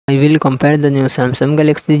I will compare the new Samsung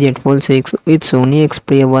Galaxy Z Fold 6 with Sony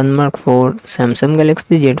Xperia 1 Mark IV. Samsung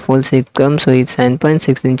Galaxy Z Fold 6 comes with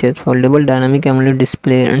 7.6 inches foldable dynamic AMOLED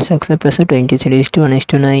display and success ratio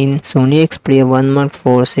 23:1:9. Sony Xperia 1 Mark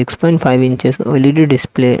IV 6.5 inches OLED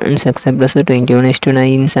display and success ratio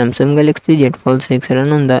 21:9. Samsung Galaxy Z Fold 6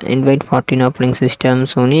 run on the Android 14 operating system.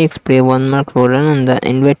 Sony Xperia 1 Mark IV run on the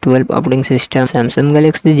Android 12 operating system. Samsung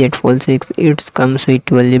Galaxy Z Fold 6 it comes with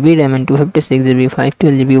 12GB RAM and 256GB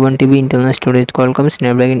 512GB 1TB internal storage. Qualcomm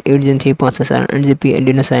Snapdragon 8 Gen 3 processor, 8GB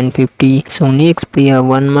Adreno 750. Sony Xperia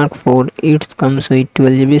 1 Mark IV it comes with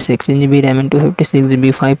 12GB 16GB RAM and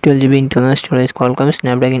 256GB 512GB internal storage. Qualcomm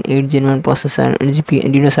Snapdragon 8 Gen 1 processor, 8GB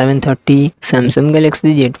Adreno 730. Samsung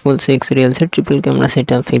Galaxy Z Fold 6 real set triple camera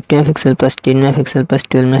setup 50MP plus 10MP plus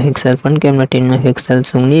 12MP front camera 10MP.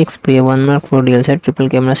 Sony Xperia 1 Mark IV real set triple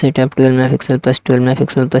camera setup 12MP plus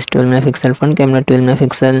 12MP plus 12MP front camera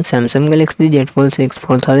 12MP. Samsung Galaxy Z Fold 6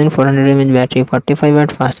 4400 mAh battery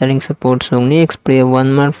 45W fast charging support. Sony Xperia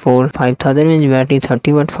 1 Mark IV 5000 mAh battery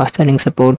 30W fast charging support.